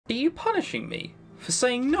Are you punishing me for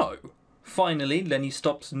saying no? Finally, Lenny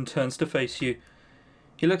stops and turns to face you.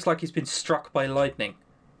 He looks like he's been struck by lightning.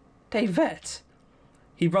 Davette!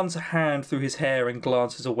 He runs a hand through his hair and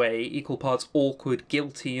glances away, equal parts awkward,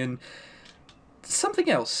 guilty, and something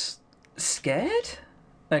else. Scared?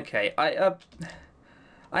 Okay, I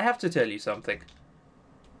have to tell you something.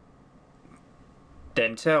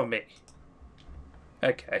 Then tell me.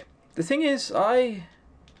 Okay. The thing is, Can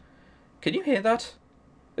you hear that?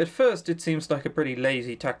 At first it seems like a pretty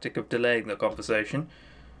lazy tactic of delaying the conversation.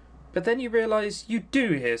 But then you realise you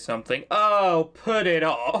do hear something. Oh, put it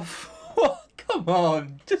off! Come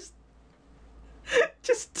on, just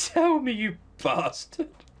tell me, you bastard.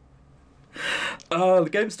 Oh, the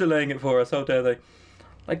game's delaying it for us, how dare they.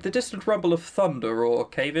 Like the distant rumble of thunder or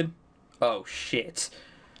cave-in. Oh, shit.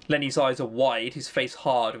 Lenny's eyes are wide, his face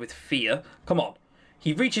hard with fear. Come on.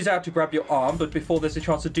 He reaches out to grab your arm, but before there's a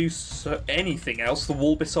chance to do anything else, the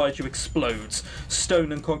wall beside you explodes.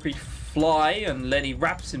 Stone and concrete fly, and Lenny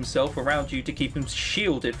wraps himself around you to keep him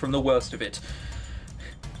shielded from the worst of it.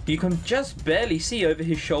 You can just barely see over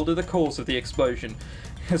his shoulder the cause of the explosion,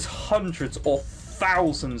 as hundreds or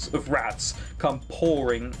thousands of rats come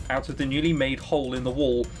pouring out of the newly made hole in the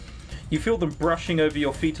wall. You feel them brushing over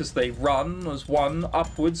your feet as they run, as one,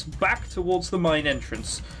 upwards, back towards the mine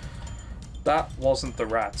entrance. That wasn't the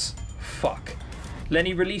rats. Fuck.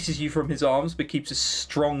 Lenny releases you from his arms, but keeps a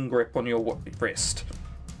strong grip on your wrist.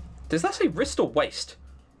 Does that say wrist or waist?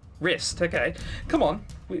 Wrist, okay. Come on,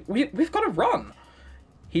 we've got to run.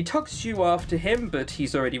 He tugs you after him, but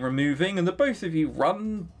he's already removing, and the both of you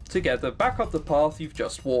run together back up the path you've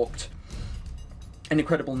just walked. An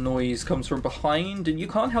incredible noise comes from behind, and you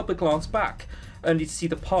can't help but glance back, only to see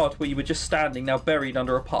the part where you were just standing now buried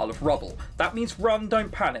under a pile of rubble. That means run, don't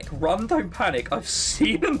panic. Run, don't panic. I've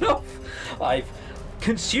seen enough. I've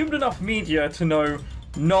consumed enough media to know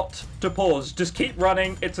not to pause. Just keep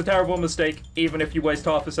running. It's a terrible mistake, even if you waste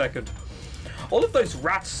half a second. All of those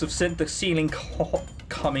rats have sent the ceiling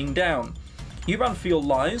coming down. You run for your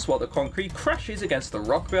lives while the concrete crashes against the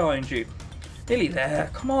rock behind you. Nearly there.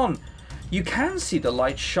 Come on. You can see the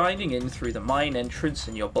light shining in through the mine entrance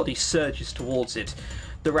and your body surges towards it.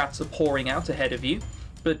 The rats are pouring out ahead of you,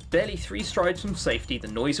 but barely 3 strides from safety, the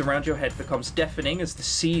noise around your head becomes deafening as the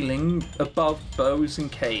ceiling above bows and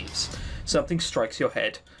caves. Something strikes your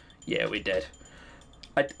head. Yeah, we're dead.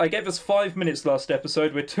 I gave us 5 minutes last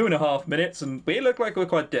episode, we're 2.5 minutes, and we look like we're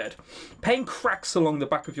quite dead. Pain cracks along the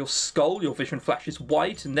back of your skull, your vision flashes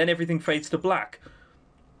white, and then everything fades to black.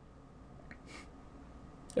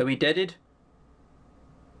 Are we deaded?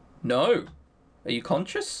 No. Are you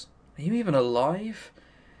conscious? Are you even alive?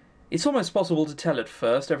 It's almost possible to tell at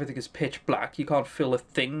first. Everything is pitch black. You can't feel a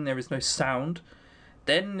thing. There is no sound.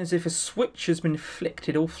 Then, as if a switch has been flicked,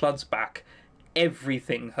 it all floods back.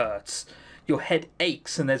 Everything hurts. Your head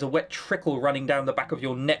aches and there's a wet trickle running down the back of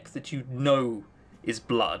your neck that you know is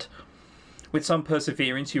blood. With some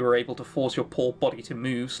perseverance, you are able to force your poor body to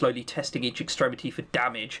move, slowly testing each extremity for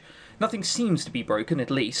damage. Nothing seems to be broken,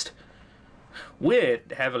 at least. We're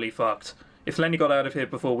heavily fucked. If Lenny got out of here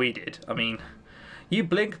before we did, I mean, you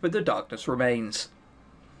blink, but the darkness remains.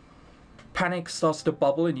 Panic starts to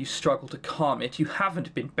bubble and you struggle to calm it. You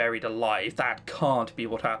haven't been buried alive. That can't be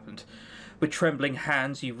what happened. With trembling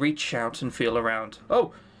hands, you reach out and feel around.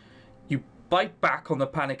 Oh! You bite back on the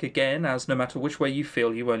panic again, as no matter which way you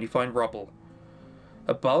feel, you only find rubble.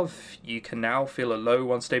 Above, you can now feel a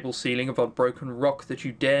low, unstable ceiling of unbroken rock that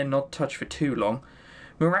you dare not touch for too long.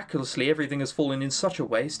 Miraculously, everything has fallen in such a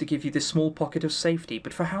way as to give you this small pocket of safety,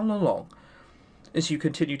 but for how long? As you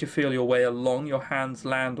continue to feel your way along, your hands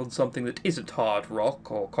land on something that isn't hard rock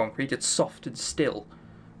or concrete, it's soft and still.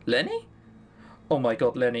 Lenny? Oh my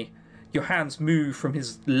god, Lenny. Your hands move from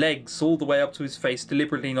his legs all the way up to his face,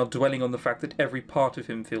 deliberately not dwelling on the fact that every part of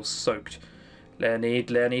him feels soaked.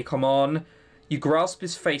 Lenny, come on. You grasp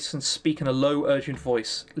his face and speak in a low, urgent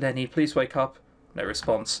voice. Lenny, please wake up. No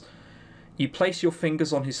response. You place your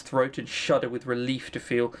fingers on his throat and shudder with relief to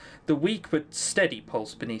feel the weak but steady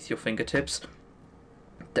pulse beneath your fingertips.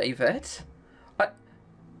 Davette?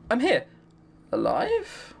 I'm here.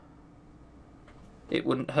 Alive? It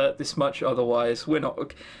wouldn't hurt this much otherwise.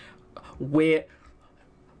 We're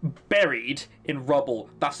buried in rubble.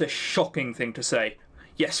 That's a shocking thing to say.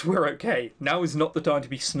 Yes, we're okay. Now is not the time to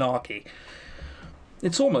be snarky.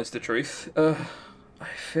 It's almost the truth. I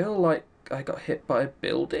feel like I got hit by a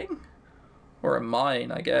building? Or a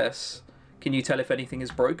mine, I guess. Can you tell if anything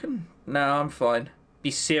is broken? No, I'm fine.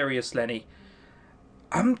 Be serious, Lenny.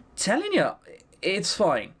 I'm telling you, it's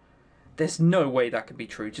fine. There's no way that can be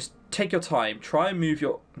true. Just take your time. Try and move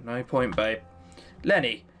your... No point, babe.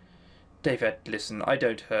 Lenny, David, listen, I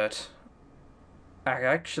don't hurt.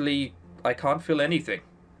 I can't feel anything.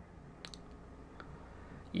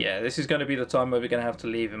 Yeah, this is going to be the time where we're going to have to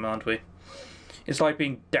leave him, aren't we? It's like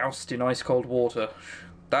being doused in ice-cold water.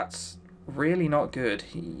 That's really not good.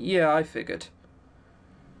 Yeah, I figured.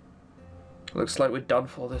 Looks like we're done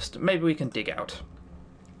for this. Maybe we can dig out.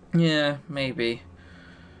 Yeah, maybe.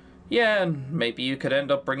 Yeah, and maybe you could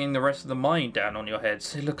end up bringing the rest of the mine down on your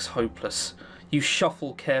heads. It looks hopeless. You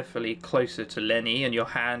shuffle carefully closer to Lenny and your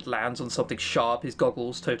hand lands on something sharp, his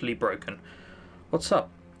goggles totally broken. What's up?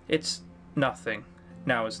 It's nothing.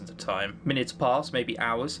 Now isn't the time. Minutes pass, maybe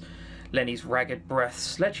hours. Lenny's ragged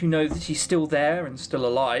breaths let you know that he's still there and still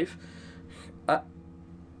alive.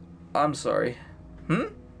 I'm sorry.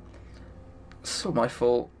 It's all my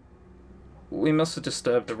fault. We must have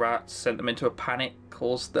disturbed the rats, sent them into a panic,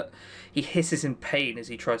 caused that he hisses in pain as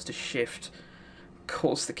he tries to shift,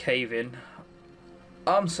 caused the cave in.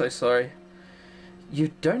 I'm so sorry.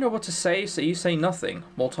 You don't know what to say, so you say nothing.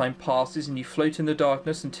 More time passes and you float in the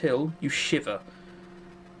darkness until you shiver.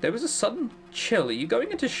 There was a sudden chill. Are you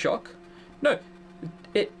going into shock? No,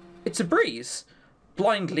 it's a breeze.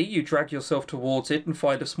 Blindly, you drag yourself towards it and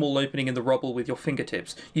find a small opening in the rubble with your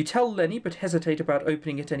fingertips. You tell Lenny, but hesitate about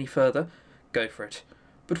opening it any further. Go for it.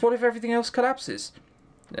 But what if everything else collapses?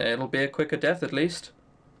 It'll be a quicker death, at least.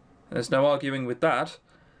 There's no arguing with that.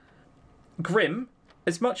 Grim,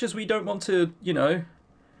 as much as we don't want to, you know,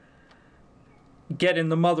 get in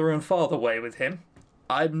the mother and father way with him,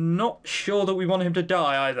 I'm not sure that we want him to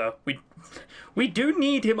die either. We do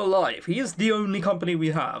need him alive. He is the only company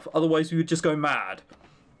we have. Otherwise, we would just go mad.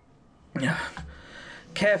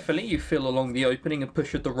 Carefully, you feel along the opening and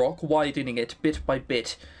push at the rock, widening it bit by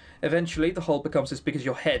bit. Eventually, the hole becomes as big as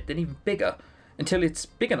your head, then even bigger, until it's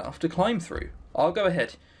big enough to climb through. I'll go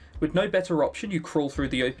ahead. With no better option, you crawl through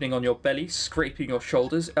the opening on your belly, scraping your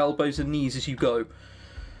shoulders, elbows and knees as you go.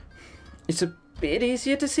 It's a bit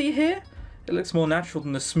easier to see here. It looks more natural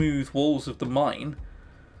than the smooth walls of the mine.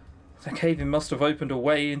 The cave-in must have opened a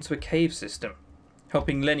way into a cave system.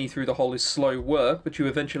 Helping Lenny through the hole is slow work, but you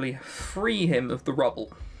eventually free him of the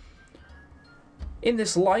rubble. In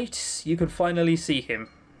this light, you can finally see him.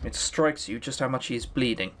 It strikes you just how much he is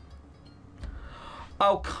bleeding.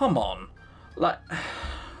 Oh, come on. Like...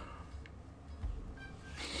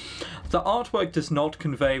 The artwork does not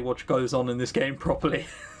convey what goes on in this game properly.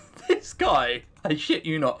 This guy, I shit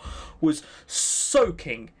you not, was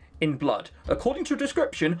soaking in blood. According to a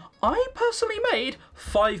description I personally made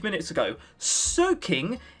 5 minutes ago.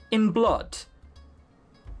 Soaking in blood.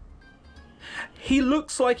 He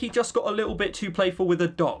looks like he just got a little bit too playful with a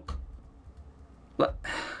dog. Like,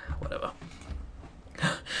 whatever.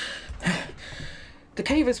 The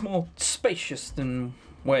cave is more spacious than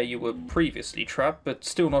where you were previously trapped, but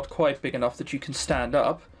still not quite big enough that you can stand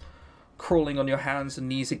up. Crawling on your hands and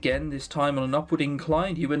knees again, this time on an upward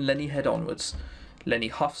incline, you and Lenny head onwards. Lenny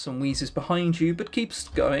huffs and wheezes behind you, but keeps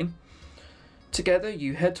going. Together,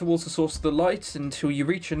 you head towards the source of the light until you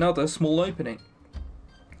reach another small opening.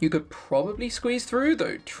 You could probably squeeze through,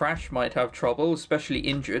 though Trash might have trouble, especially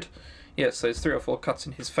injured. Yes, those 3 or 4 cuts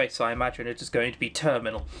in his face, I imagine it is going to be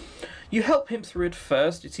terminal. You help him through it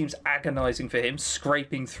first. It seems agonising for him,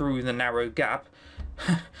 scraping through the narrow gap.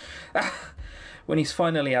 When he's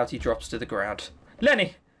finally out, he drops to the ground.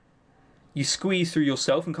 Lenny! You squeeze through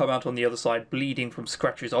yourself and come out on the other side, bleeding from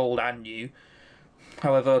scratches old and new.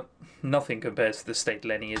 However, nothing compares to the state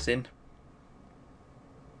Lenny is in.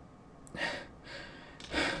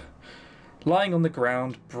 Lying on the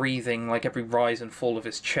ground, breathing like every rise and fall of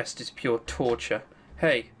his chest is pure torture.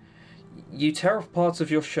 Hey, you tear off parts of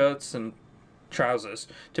your shirts and trousers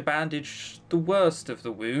to bandage the worst of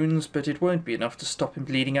the wounds, but it won't be enough to stop him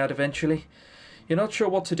bleeding out eventually. You're not sure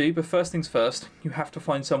what to do, but first things first, you have to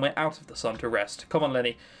find somewhere out of the sun to rest. Come on,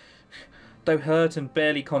 Lenny. Though hurt and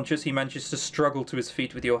barely conscious, he manages to struggle to his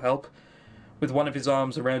feet with your help. With one of his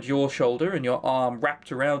arms around your shoulder and your arm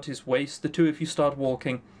wrapped around his waist, the two of you start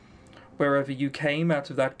walking. Wherever you came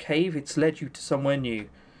out of that cave, it's led you to somewhere new.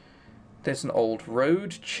 There's an old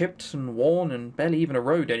road, chipped and worn and barely even a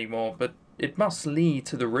road anymore, but it must lead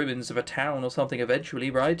to the ruins of a town or something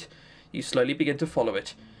eventually, right? You slowly begin to follow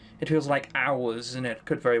it. It feels like hours, and it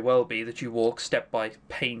could very well be that you walk step by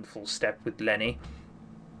painful step with Lenny.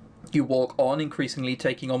 You walk on, increasingly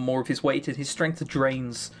taking on more of his weight, and his strength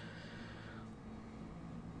drains.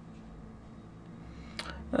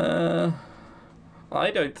 I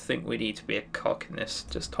don't think we need to be a cock in this.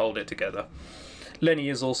 Just hold it together. Lenny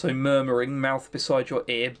is also murmuring, mouth beside your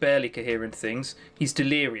ear, barely coherent things. He's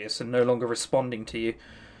delirious and no longer responding to you.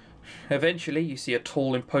 Eventually, you see a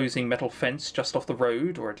tall, imposing metal fence just off the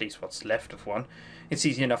road, or at least what's left of one. It's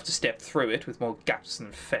easy enough to step through it with more gaps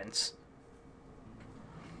than fence.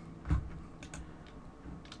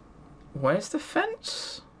 Where's the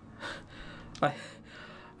fence? I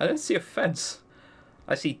don't see a fence.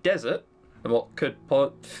 I see desert, and what could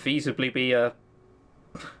feasibly be a...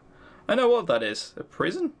 I know what that is. A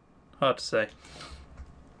prison? Hard to say.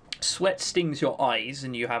 Sweat stings your eyes,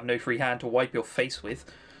 and you have no free hand to wipe your face with.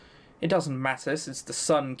 It doesn't matter, since the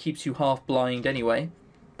sun keeps you half blind anyway.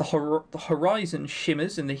 The horizon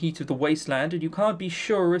shimmers in the heat of the wasteland, and you can't be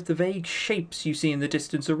sure if the vague shapes you see in the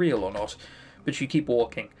distance are real or not. But you keep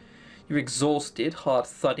walking. You're exhausted, heart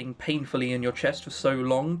thudding painfully in your chest for so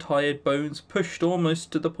long, tired bones pushed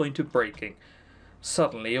almost to the point of breaking.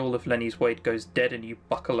 Suddenly, all of Lenny's weight goes dead and you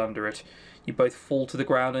buckle under it. You both fall to the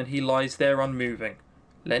ground and he lies there unmoving.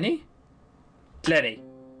 Lenny? Lenny!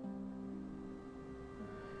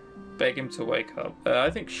 Beg him to wake up. I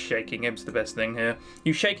think shaking him's the best thing here.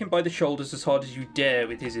 You shake him by the shoulders as hard as you dare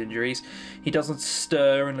with his injuries. He doesn't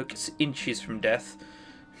stir and looks inches from death.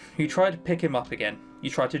 You try to pick him up again. You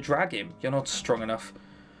try to drag him. You're not strong enough.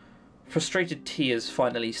 Frustrated tears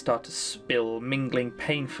finally start to spill, mingling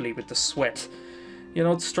painfully with the sweat. You're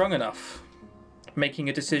not strong enough. Making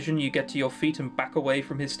a decision, you get to your feet and back away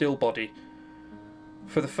from his still body.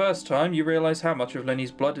 For the first time, you realise how much of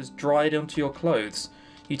Lenny's blood has dried onto your clothes.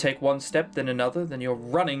 You take one step, then another, then you're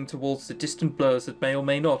running towards the distant blurs that may or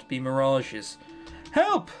may not be mirages.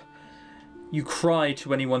 Help! You cry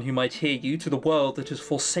to anyone who might hear you, to the world that has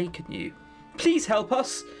forsaken you. Please help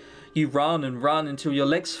us! You run and run until your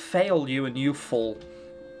legs fail you and you fall.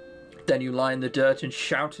 Then you lie in the dirt and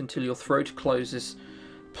shout until your throat closes.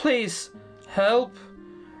 Please, help!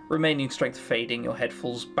 Remaining strength fading, your head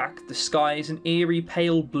falls back. The sky is an eerie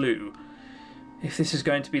pale blue. If this is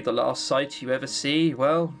going to be the last sight you ever see,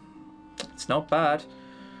 well, it's not bad.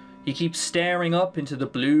 You keep staring up into the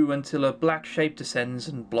blue until a black shape descends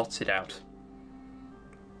and blots it out.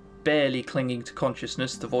 Barely clinging to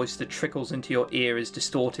consciousness, the voice that trickles into your ear is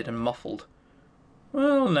distorted and muffled.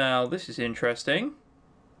 Well, now, this is interesting.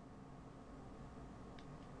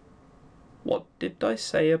 What did I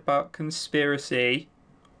say about conspiracy?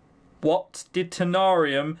 What did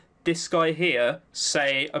Tenarium, this guy here,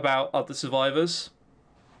 say about other survivors?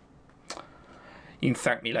 You can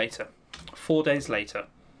thank me later. 4 days later.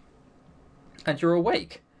 And you're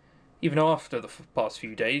awake. Even after the past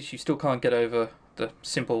few days, you still can't get over the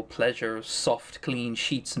simple pleasure of soft, clean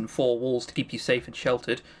sheets and four walls to keep you safe and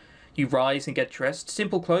sheltered. You rise and get dressed.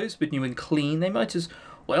 Simple clothes, but new and clean. They might as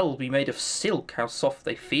well be made of silk, how soft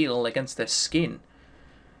they feel against their skin.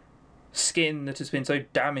 Skin that has been so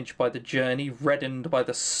damaged by the journey, reddened by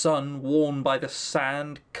the sun, worn by the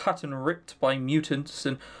sand, cut and ripped by mutants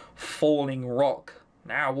and falling rock,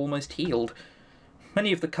 now almost healed.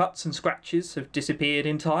 Many of the cuts and scratches have disappeared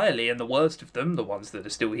entirely, and the worst of them, the ones that are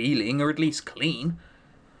still healing, are at least clean.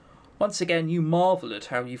 Once again, you marvel at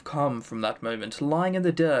how you've come from that moment, lying in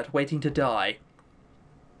the dirt, waiting to die.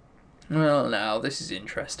 Well, now, this is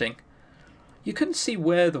interesting. You couldn't see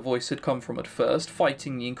where the voice had come from at first,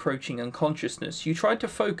 fighting the encroaching unconsciousness. You tried to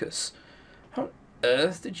focus. How on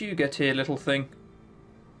earth did you get here, little thing?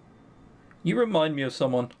 You remind me of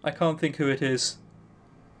someone. I can't think who it is.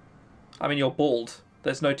 I mean, you're bald.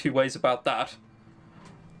 There's no two ways about that.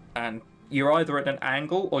 And you're either at an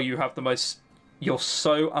angle or you have the most... You're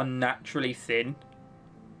so unnaturally thin.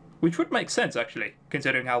 Which would make sense, actually,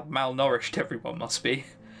 considering how malnourished everyone must be.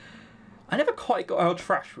 I never quite got how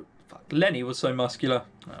trash... Fuck, Lenny was so muscular.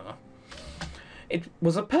 I don't know. It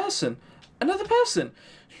was a person. Another person.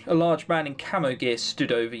 A large man in camo gear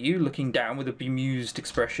stood over you, looking down with a bemused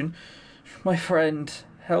expression. My friend,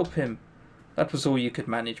 help him. That was all you could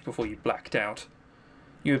manage before you blacked out.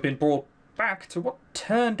 You had been brought back to what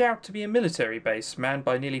turned out to be a military base, manned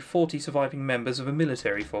by nearly 40 surviving members of a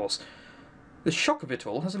military force. The shock of it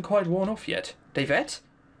all hasn't quite worn off yet. Davette?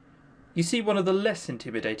 You see one of the less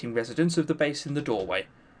intimidating residents of the base in the doorway.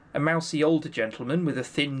 A mousy older gentleman with a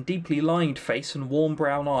thin, deeply lined face and warm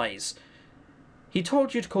brown eyes. He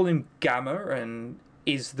told you to call him Gamma and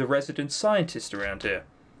is the resident scientist around here.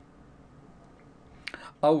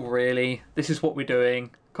 Oh, really? This is what we're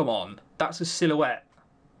doing? Come on. That's a silhouette.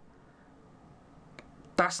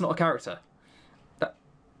 That's not a character.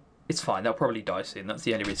 It's fine. They'll probably die soon. That's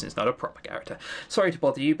the only reason it's not a proper character. Sorry to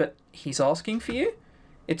bother you, but he's asking for you?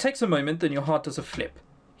 It takes a moment, then your heart does a flip.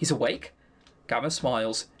 He's awake? Gamma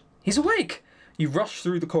smiles. He's awake! You rush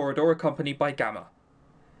through the corridor accompanied by Gamma.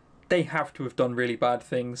 They have to have done really bad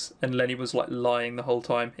things, and Lenny was like lying the whole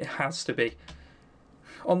time. It has to be.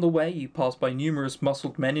 On the way, you pass by numerous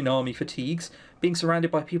muscled men in army fatigues. Being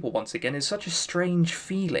surrounded by people once again is such a strange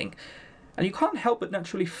feeling. and you can't help but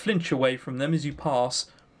naturally flinch away from them as you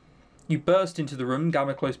pass. You burst into the room,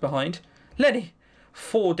 Gamma close behind. Lenny!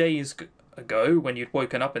 4 days ago, when you'd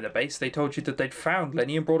woken up in the base, they told you that they'd found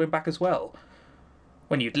Lenny and brought him back as well.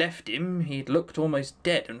 When you'd left him, he'd looked almost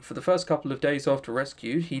dead, and for the first couple of days after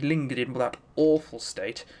rescue, he lingered in that awful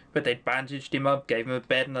state, but they'd bandaged him up, gave him a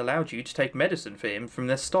bed, and allowed you to take medicine for him from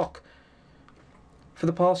their stock. For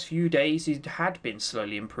the past few days, he had been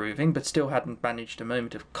slowly improving, but still hadn't managed a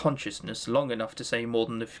moment of consciousness long enough to say more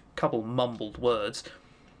than a couple mumbled words.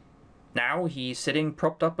 Now he's sitting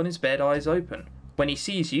propped up on his bed, eyes open. When he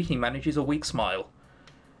sees you, he manages a weak smile.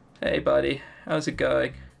 Hey buddy, how's it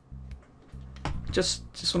going? Just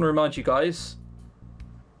want to remind you guys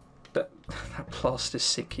that plaster's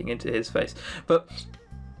sinking into his face. But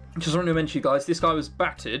just want to mention you guys, this guy was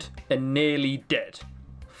battered and nearly dead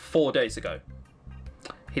 4 days ago.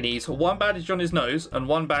 He needs 1 bandage on his nose and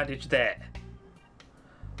 1 bandage there.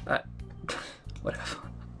 Whatever.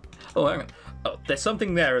 Oh, hang on. Oh, there's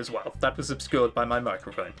something there as well. That was obscured by my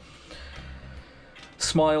microphone.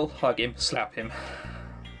 Smile, hug him, slap him.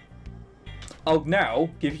 I'll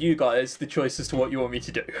now give you guys the choice as to what you want me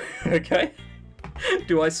to do, okay?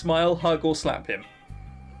 Do I smile, hug, or slap him?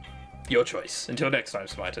 Your choice. Until next time,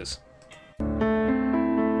 Smiters.